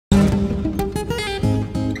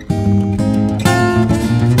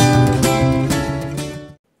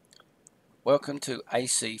Welcome to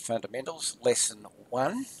AC Fundamentals, Lesson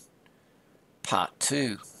 1, Part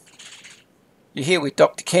 2. You're here with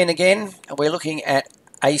Dr. Ken again, and we're looking at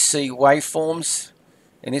AC waveforms.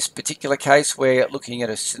 In this particular case, we're looking at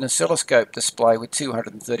an oscilloscope display with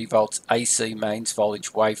 230 volts AC mains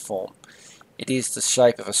voltage waveform. It is the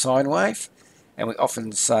shape of a sine wave, and we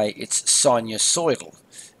often say it's sinusoidal,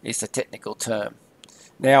 is the technical term.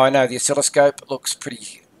 Now, I know the oscilloscope looks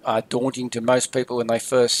pretty daunting to most people when they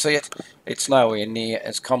first see it. It's nowhere near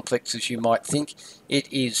as complex as you might think.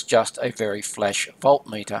 It is just a very flash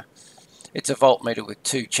voltmeter. It's a voltmeter with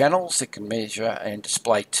two channels. It can measure and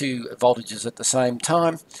display two voltages at the same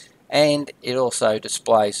time, and it also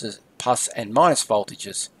displays plus and minus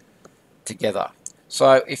voltages together.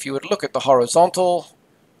 So if you would look at the horizontal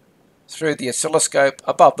through the oscilloscope,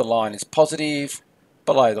 above the line is positive,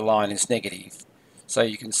 below the line is negative. So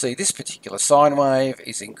you can see this particular sine wave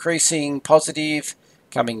is increasing, positive,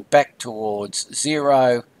 coming back towards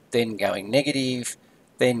zero, then going negative,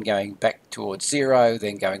 then going back towards zero,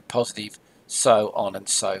 then going positive, so on and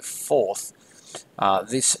so forth.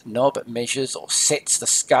 This knob measures or sets the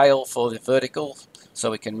scale for the vertical,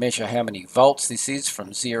 so we can measure how many volts this is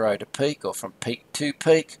from zero to peak or from peak to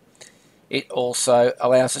peak. It also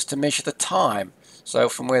allows us to measure the time, so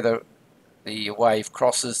from where the wave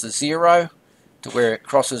crosses the zero to where it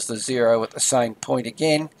crosses the zero at the same point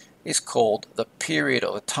again is called the period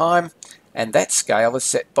or the time, and that scale is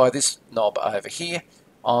set by this knob over here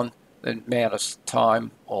on the amount of time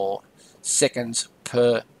or seconds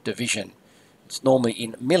per division. It's normally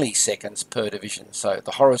in milliseconds per division. So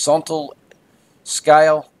the horizontal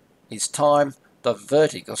scale is time, the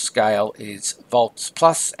vertical scale is volts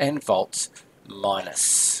plus and volts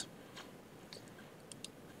minus.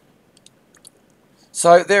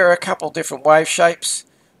 So there are a couple different wave shapes.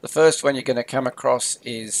 The first one you're going to come across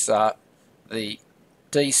is the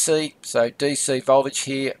DC. So DC voltage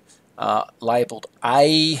here labelled A.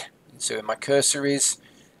 You can see where my cursor is.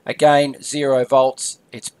 Again, 0 volts.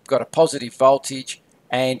 It's got a positive voltage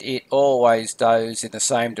and it always goes in the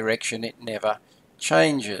same direction. It never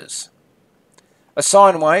changes. A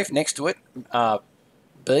sine wave next to it,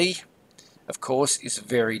 B, of course, is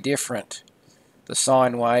very different. The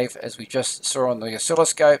sine wave, as we just saw on the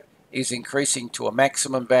oscilloscope, is increasing to a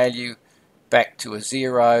maximum value, back to a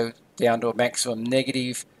 0, down to a maximum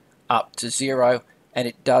negative, up to 0, and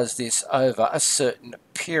it does this over a certain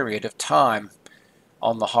period of time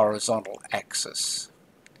on the horizontal axis.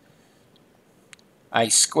 A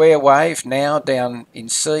square wave now down in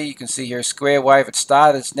C, you can see here a square wave. It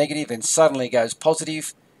started as negative and suddenly goes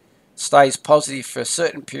positive, stays positive for a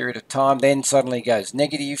certain period of time, then suddenly goes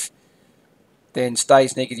negative, then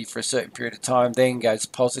stays negative for a certain period of time, then goes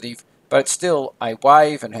positive, but it's still a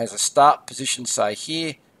wave and has a start position, say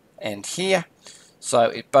here and here. So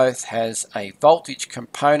it both has a voltage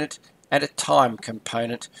component and a time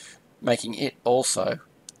component, making it also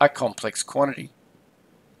a complex quantity.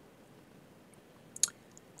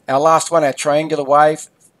 Our last one, our triangular wave,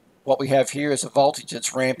 what we have here is a voltage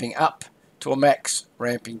that's ramping up to a max,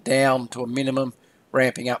 ramping down to a minimum,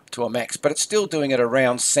 ramping up to a max, but it's still doing it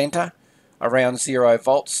around center, around 0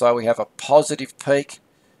 volts. So we have a positive peak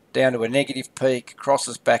down to a negative peak,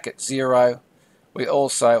 crosses back at 0. We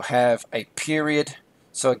also have a period.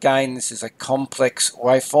 So again, this is a complex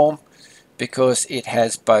waveform because it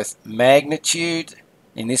has both magnitude,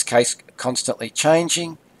 in this case constantly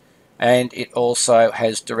changing, and it also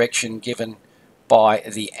has direction given by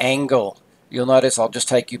the angle. You'll notice, I'll just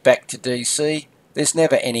take you back to DC, there's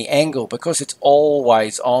never any angle because it's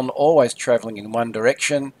always on, always traveling in one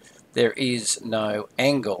direction. There is no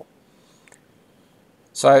angle.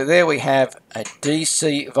 So there we have a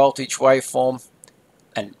DC voltage waveform,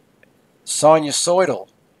 a sinusoidal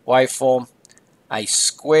waveform, a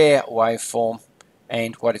square waveform,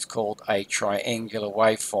 and what is called a triangular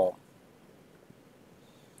waveform.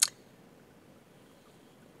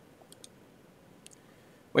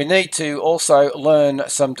 We need to also learn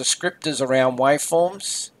some descriptors around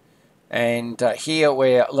waveforms. And here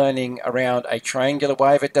we're learning around a triangular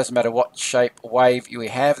wave. It doesn't matter what shape wave you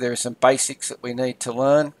have, there are some basics that we need to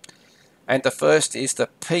learn. And the first is the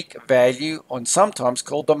peak value, or sometimes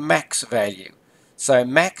called the max value. So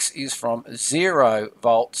max is from 0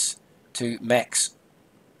 volts to max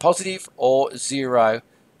positive, or 0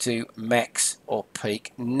 to max or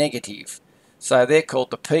peak negative. So they're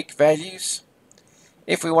called the peak values.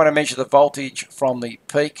 If we want to measure the voltage from the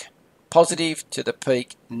peak positive to the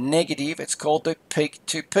peak negative, it's called the peak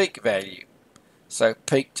to peak value. So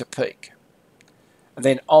peak to peak. And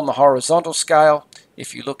then on the horizontal scale,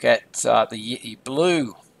 if you look at the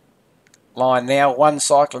blue line now, one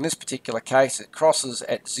cycle. In this particular case, it crosses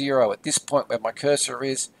at 0 at this point where my cursor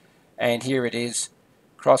is, and here it is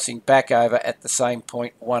crossing back over at the same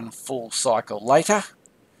point one full cycle later.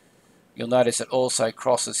 You'll notice it also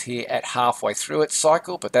crosses here at halfway through its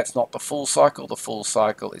cycle, but that's not the full cycle. The full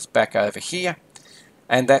cycle is back over here,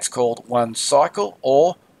 and that's called one cycle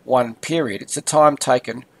or one period. It's the time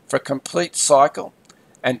taken for a complete cycle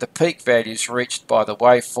and the peak values reached by the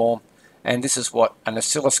waveform, and this is what an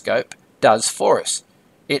oscilloscope does for us.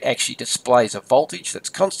 It actually displays a voltage that's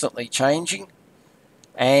constantly changing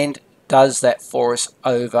and does that for us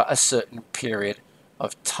over a certain period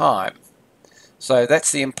of time. So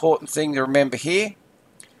that's the important thing to remember here.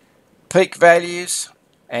 Peak values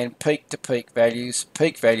and peak-to-peak values.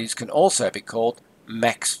 Peak values can also be called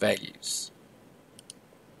max values.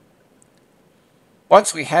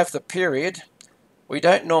 Once we have the period, we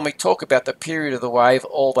don't normally talk about the period of the wave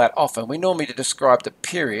all that often. We normally describe the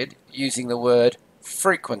period using the word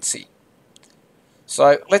frequency.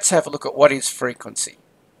 So let's have a look at what is frequency.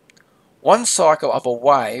 One cycle of a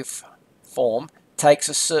wave form takes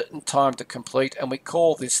a certain time to complete, and we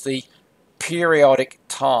call this the periodic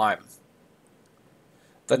time.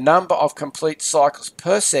 The number of complete cycles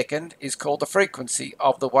per second is called the frequency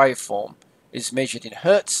of the waveform, is measured in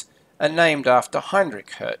Hertz and named after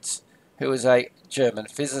Heinrich Hertz, who is a German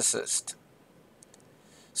physicist.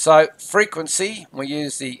 So frequency, we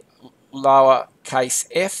use the lowercase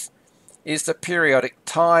f, is the periodic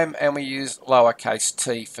time, and we use lowercase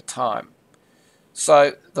t for time.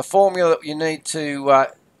 So the formula that you need to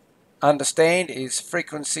understand is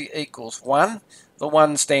frequency equals 1. The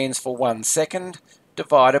 1 stands for 1 second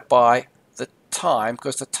divided by the time,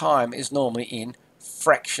 because the time is normally in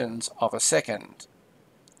fractions of a second.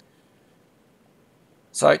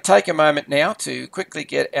 So take a moment now to quickly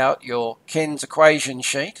get out your Ken's equation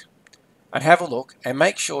sheet and have a look and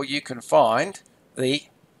make sure you can find the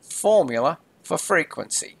formula for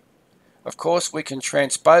frequency. Of course, we can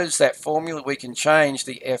transpose that formula. We can change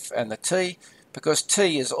the f and the t, because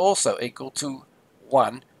t is also equal to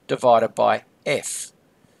 1 divided by f.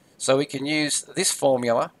 So we can use this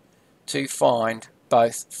formula to find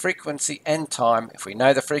both frequency and time. If we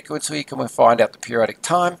know the frequency, we can find out the periodic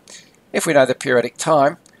time. If we know the periodic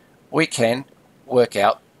time, we can work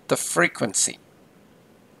out the frequency.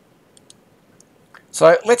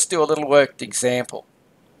 So let's do a little worked example.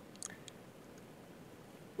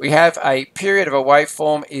 We have a period of a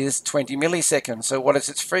waveform is 20 milliseconds. So what is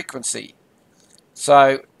its frequency?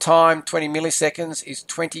 So time 20 milliseconds is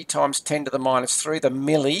 20 times 10 to the minus 3. The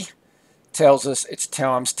milli tells us it's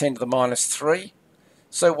times 10 to the minus 3.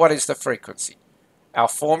 So what is the frequency? Our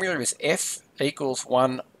formula is f equals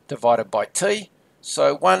 1 divided by t.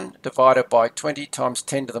 So 1 divided by 20 times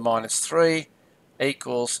 10 to the minus 3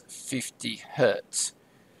 equals 50 Hertz.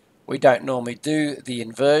 We don't normally do the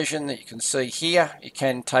inversion that you can see here. You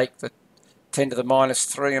can take the 10 to the minus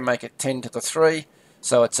 3 and make it 10 to the 3.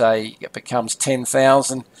 So it becomes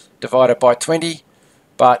 10,000 divided by 20.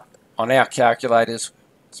 But on our calculators,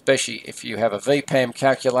 especially if you have a VPAM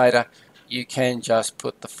calculator, you can just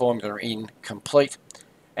put the formula in complete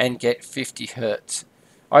and get 50 Hertz.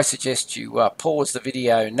 I suggest you pause the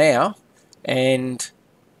video now and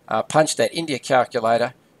punch that into your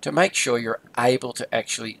calculator to make sure you're able to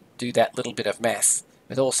actually do that little bit of math.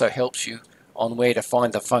 It also helps you on where to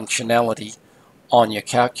find the functionality on your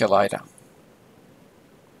calculator.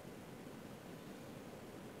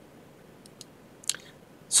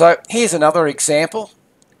 So here's another example.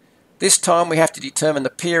 This time we have to determine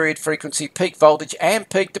the period, frequency, peak voltage and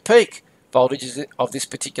peak-to-peak voltages of this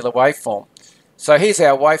particular waveform. So here's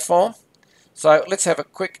our waveform. So let's have a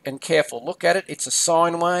quick and careful look at it. It's a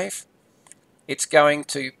sine wave. It's going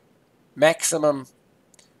to maximum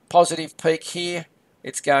positive peak here.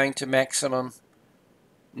 It's going to maximum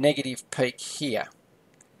negative peak here.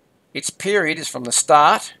 Its period is from the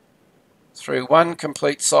start through one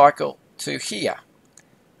complete cycle to here.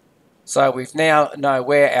 So we now know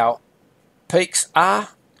where our peaks are,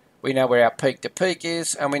 we know where our peak to peak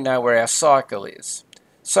is, and we know where our cycle is.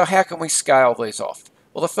 So how can we scale these off?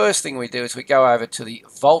 Well, the first thing we do is we go over to the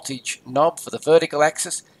voltage knob for the vertical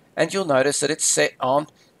axis, and you'll notice that it's set on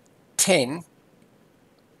 10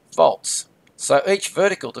 volts. So each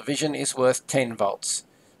vertical division is worth 10 volts.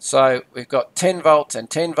 So we've got 10 volts and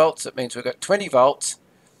 10 volts. That means we've got 20 volts,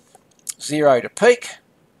 0 to peak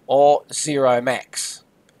or 0 max.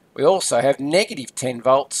 We also have negative 10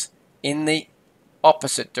 volts in the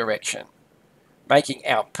opposite direction, making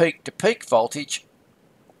our peak to peak voltage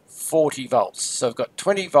 40 volts. So we've got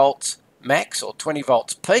 20 volts max or 20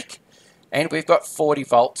 volts peak, and we've got 40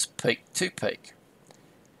 volts peak to peak.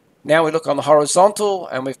 Now we look on the horizontal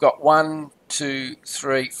and we've got 1, 2,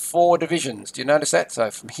 3, 4 divisions. Do you notice that?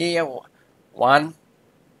 So from here, 1,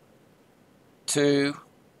 2,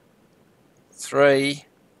 3,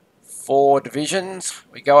 4 divisions.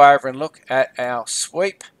 We go over and look at our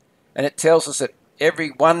sweep and it tells us that every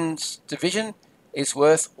one division is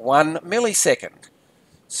worth 1 millisecond.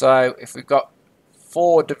 So if we've got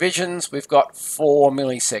 4 divisions, we've got 4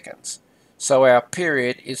 milliseconds. So our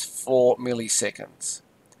period is 4 milliseconds.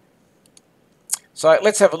 So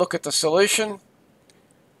let's have a look at the solution.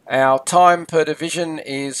 Our time per division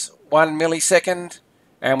is 1 millisecond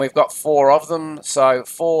and we've got 4 of them. So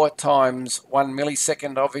 4 times 1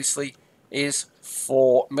 millisecond obviously is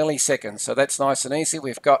 4 milliseconds. So that's nice and easy.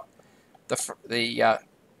 We've got the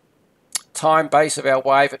time base of our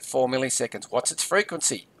wave at 4 milliseconds. What's its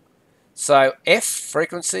frequency? So F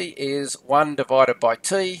frequency is 1 divided by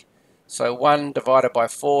T. So 1 divided by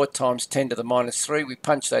 4 times 10 to the minus 3. We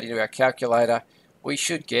punch that into our calculator. We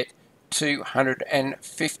should get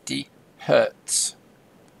 250 Hertz.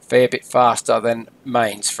 Fair bit faster than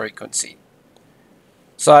mains frequency.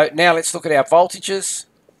 So now let's look at our voltages.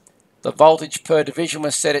 The voltage per division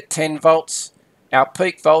was set at 10 volts. Our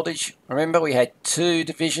peak voltage, remember we had 2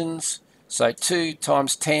 divisions, so 2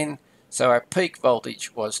 times 10. So our peak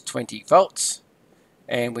voltage was 20 volts.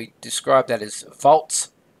 And we described that as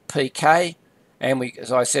volts PK. And we,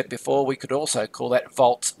 as I said before, we could also call that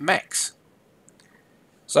volts max.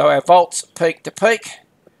 So our volts peak to peak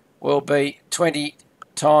will be 20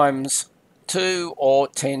 times 2 or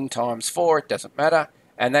 10 times 4, it doesn't matter.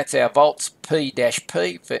 And that's our volts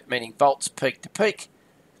P-P, meaning volts peak to peak,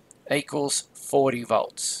 equals 40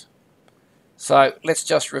 volts. So let's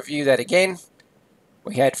just review that again.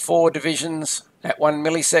 We had 4 divisions at 1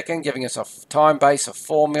 millisecond, giving us a time base of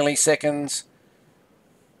 4 milliseconds.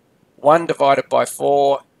 1 divided by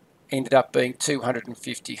 4 ended up being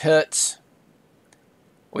 250 Hertz.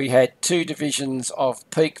 We had 2 divisions of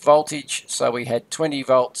peak voltage, so we had 20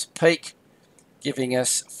 volts peak, giving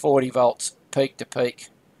us 40 volts peak to peak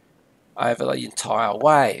over the entire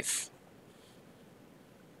wave.